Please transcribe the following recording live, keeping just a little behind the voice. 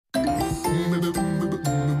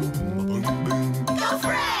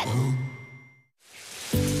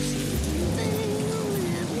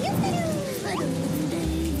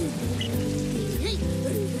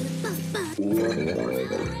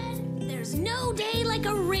There's no day like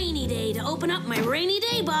a rainy day to open up my rainy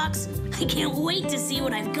day box. I can't wait to see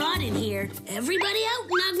what I've got in here. Everybody out,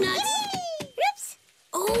 Nugnuts. Oops.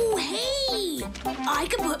 Oh, hey! I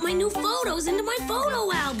could put my new photos into my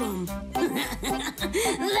photo album.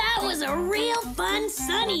 That was a real fun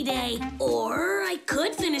sunny day. Or I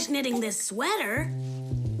could finish knitting this sweater.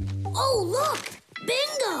 Oh, look!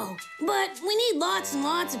 Bingo! But we need lots and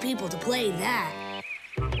lots of people to play that.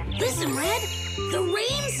 Listen, Red, the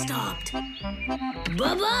rain stopped.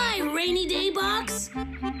 Bye-bye, rainy day box.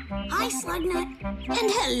 Hi, Slugnut.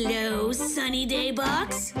 And hello, sunny day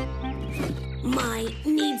box. My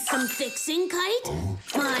need some fixing kite,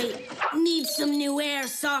 my need some new air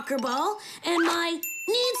soccer ball, and my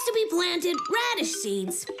needs to be planted radish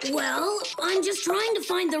seeds. Well, I'm just trying to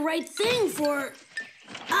find the right thing for...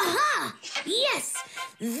 Aha! Yes!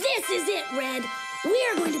 This is it, Red. We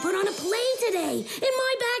are going to put on a play today in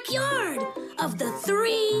my backyard of the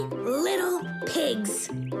 3 little pigs.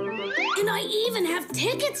 And I even have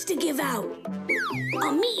tickets to give out.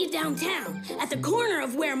 I'll meet you downtown at the corner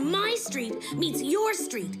of where my street meets your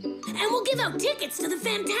street. And we'll give out tickets to the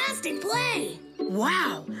fantastic play.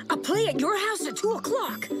 Wow, a play at your house at 2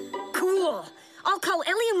 o'clock. Cool. I'll call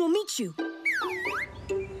Ellie and we'll meet you.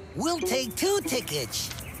 We'll take 2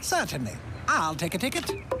 tickets. Certainly. I'll take a ticket.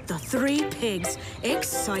 The 3 pigs.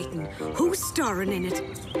 Exciting. Who's starring in it?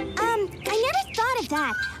 I never thought of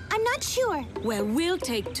that. I'm not sure. Well, we'll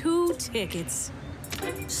take 2 tickets.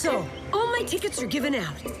 So, all my tickets are given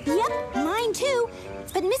out. Yep, mine too.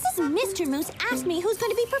 But Mrs. and Mr. Moose asked me who's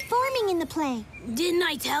going to be performing in the play. Didn't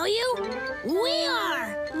I tell you? We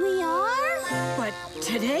are! We are? But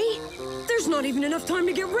today, there's not even enough time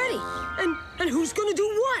to get ready. And who's gonna do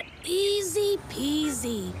what? Easy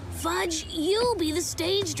peasy. Fudge, you'll be the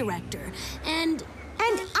stage director. And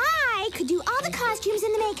I could do all the costumes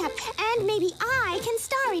and the makeup. And maybe I can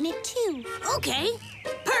star in it too. Okay,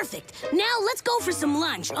 perfect. Now let's go for some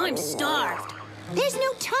lunch. I'm starved. There's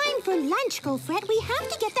no time for lunch, Gofrette. We have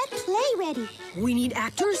to get that play ready. We need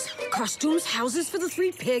actors, costumes, houses for the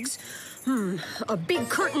 3 pigs, a big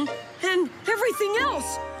curtain, and everything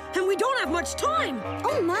else. And we don't have much time.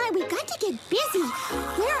 Oh my, we got to get busy.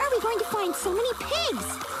 Where are we going to find so many pigs?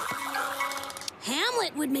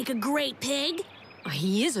 Hamlet would make a great pig.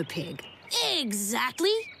 He is a pig.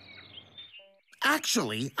 Exactly.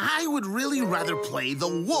 Actually, I would really rather play the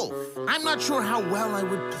wolf. I'm not sure how well I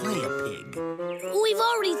would play a pig. We've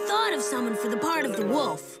already thought of someone for the part of the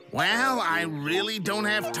wolf. Well, I really don't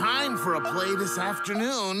have time for a play this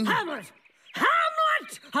afternoon. Hamlet!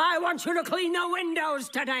 Hamlet! I want you to clean the windows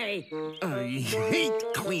today. I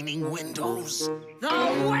hate cleaning windows.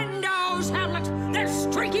 The windows, Hamlet! They're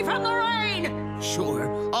streaky from the rain!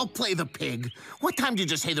 Sure, I'll play the pig. What time did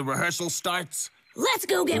you say the rehearsal starts? Let's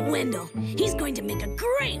go get Wendell. He's going to make a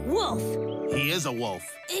great wolf. He is a wolf.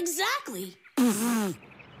 Exactly.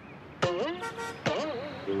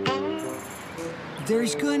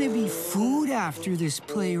 There's gonna be food after this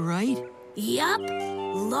play, right? Yup.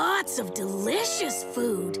 Lots of delicious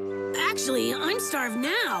food. Actually, I'm starved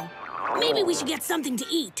now. Maybe we should get something to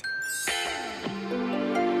eat.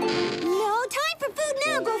 No time for food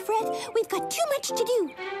now, Gofrette. We've got too much to do.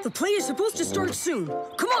 The play is supposed to start soon.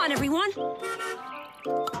 Come on, everyone.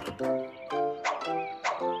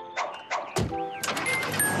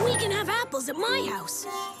 We can have apples at my house.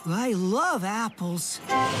 I love apples.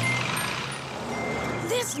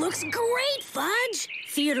 This looks great, Fudge.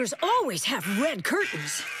 Theaters always have red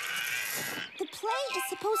curtains. The play is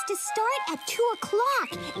supposed to start at 2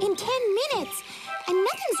 o'clock in 10 minutes, and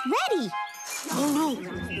nothing's ready. Oh,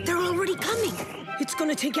 no. They're already coming. It's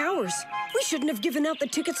gonna take hours. We shouldn't have given out the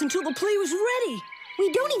tickets until the play was ready.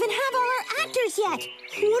 We don't even have all our actors yet.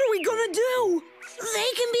 What are we gonna do?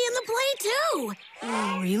 They can be in the play, too.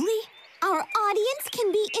 Really? Our audience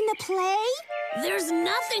can be in the play? There's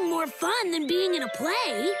nothing more fun than being in a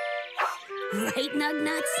play. Right,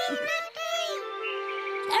 Nugnuts?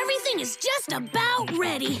 Everything is just about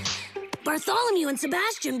ready. Bartholomew and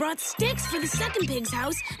Sebastian brought sticks for the second pig's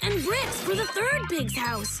house and bricks for the third pig's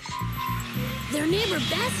house. Their neighbor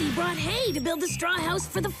Bessie brought hay to build the straw house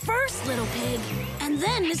for the first little pig. And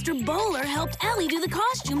then Mr. Bowler helped Ellie do the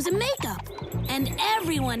costumes and makeup. And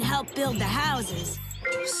everyone helped build the houses.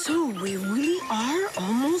 So we really are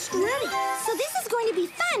almost ready. So this is going to be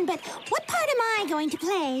fun, but what part am I going to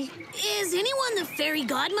play? Is anyone the fairy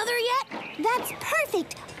godmother yet? That's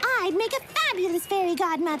perfect. I'd make a fabulous fairy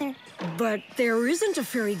godmother. But there isn't a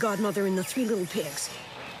fairy godmother in the 3 little pigs.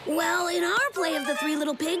 Well, in our play of the 3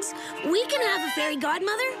 little pigs, we can have a fairy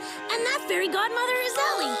godmother, and that fairy godmother is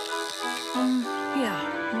Ellie.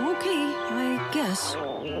 Yeah, okay, I guess.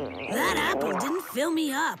 That apple didn't fill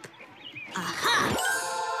me up. Aha!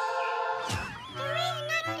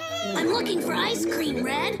 I'm looking for ice cream,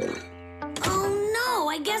 Red. Oh, no,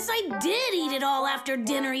 I guess I did eat it all after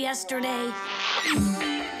dinner yesterday.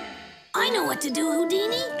 I know what to do,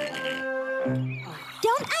 Houdini.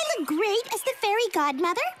 Don't I look great as the fairy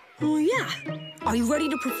godmother? Oh, yeah. Are you ready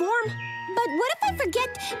to perform? But what if I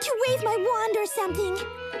forget to wave my wand or something?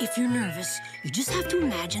 If you're nervous, you just have to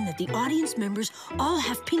imagine that the audience members all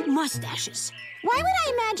have pink mustaches. Why would I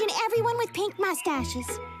imagine everyone with pink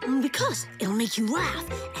mustaches? Because it'll make you laugh,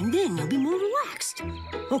 and then you'll be more relaxed.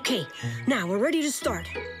 Okay, now we're ready to start.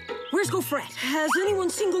 Where's Gofrette? Has anyone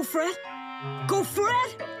seen Gofrette?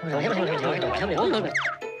 Gofrette?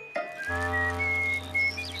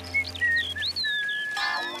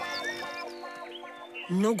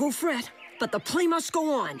 No Gofrette, but the play must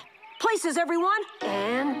go on. Places, everyone,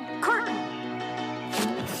 and curtain.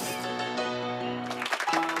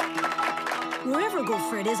 Wherever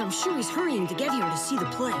Gofrette is, I'm sure he's hurrying to get here to see the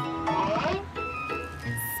play.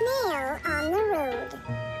 Snail on the road.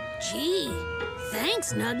 Gee,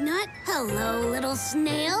 thanks, Nugnut. Hello, little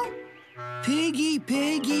snail. Piggy,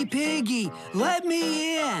 piggy, piggy, let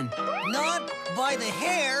me in. Not by the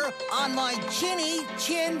hair on my chinny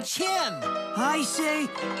chin chin. I say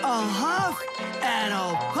I'll huff, and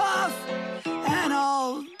I'll puff, and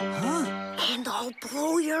I'll... Huh? And I'll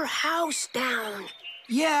blow your house down.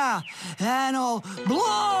 Yeah, and I'll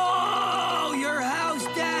blow your house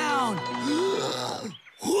down.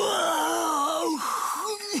 Whoa!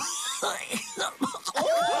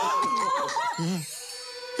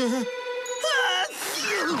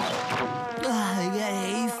 I got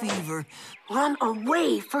hay fever. Run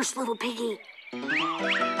away, first little piggy. The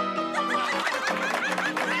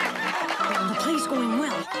play's going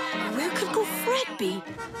well. Where could Gofrette be?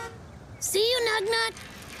 See you, Nugnut.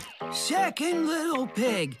 Second little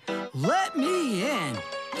pig, let me in.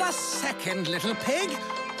 The second little pig?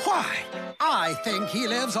 Why, I think he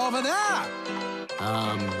lives over there.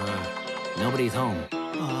 Nobody's home.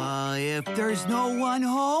 If there's no one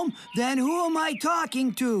home, then who am I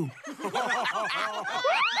talking to?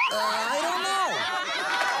 I don't know.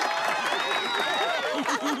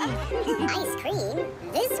 Ice cream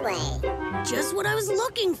this way. Just what I was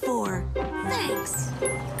looking for. Thanks.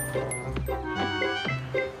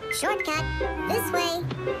 Shortcut this way.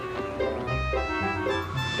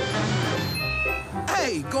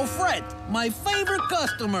 Hey, Gofrette, my favorite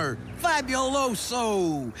customer.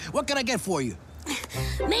 Fabuloso. What can I get for you?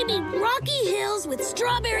 Maybe Rocky Hills with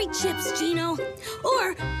strawberry chips, Gino.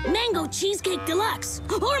 Or mango cheesecake deluxe.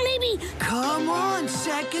 Or maybe... Come on,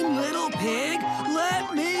 second little pig,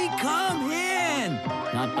 let me come in.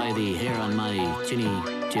 Not by the hair on my chinny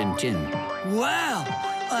chin chin. Well,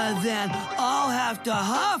 then I'll have to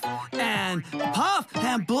huff and puff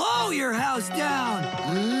and blow your house down.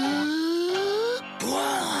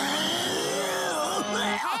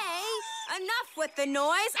 Hey, enough with the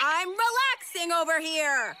noise. I'm relaxing over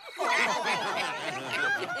here.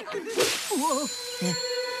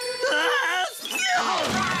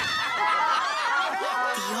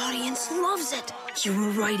 The audience loves it. You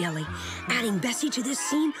were right, Ellie. Adding Bessie to this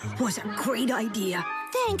scene was a great idea.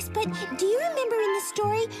 Thanks, but do you remember in the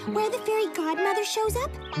story where the fairy godmother shows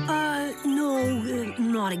up? No,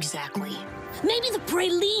 not exactly. Maybe the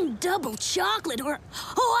praline double chocolate or...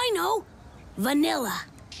 Oh, I know. Vanilla.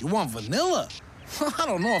 You want vanilla? I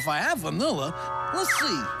don't know if I have vanilla. Let's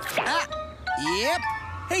see. Yep.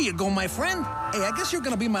 Here you go, my friend. Hey, I guess you're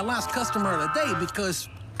gonna be my last customer of the day because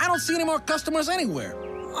I don't see any more customers anywhere.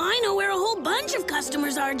 I know where a whole bunch of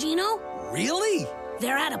customers are, Gino. Really?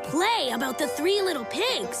 They're at a play about the three little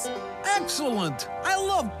pigs. Excellent. I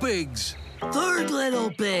love pigs. Third little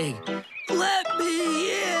pig, let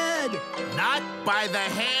me in. Not by the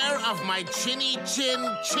hair of my chinny chin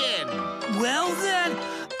chin. Well then,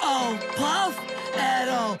 I'll puff and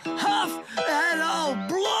I'll huff and I'll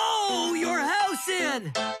blow your house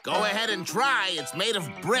in. Go ahead and try. It's made of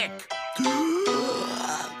brick.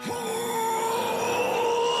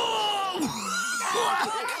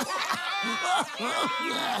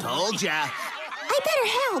 Told ya. I better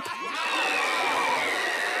help.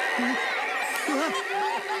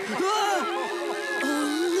 Oh,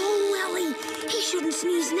 no, Ellie. He shouldn't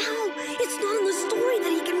sneeze now. It's not in the story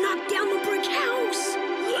that he can knock down the brick house.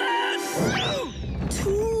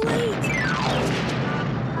 Too late.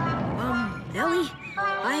 Ellie,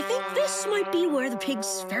 I think this might be where the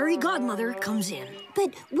pig's fairy godmother comes in.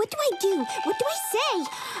 But what do I do? What do I say?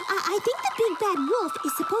 I think the big bad wolf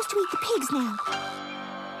is supposed to eat the pigs now.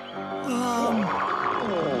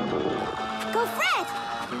 Gofrette!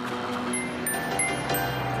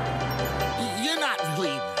 You're not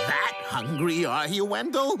really that hungry, are you,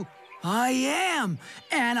 Wendell? I am,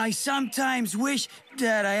 and I sometimes wish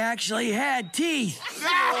that I actually had teeth. Since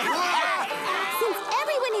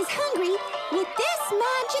everyone is hungry, with this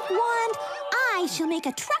magic wand, I shall make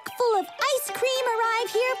a truck full of ice cream arrive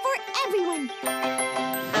here for everyone.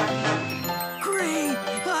 Great!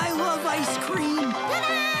 I love ice cream.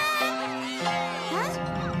 Ta-da! Huh?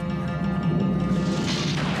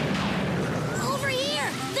 Over here!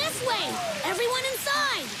 This way! Everyone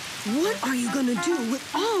inside! What are you gonna do with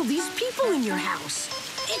all these people in your house?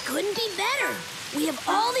 It couldn't be better. We have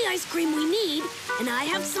all the ice cream we need, and I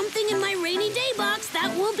have something in my rainy day box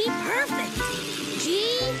that will be perfect.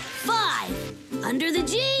 G5. Under the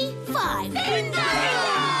G,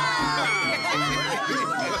 5.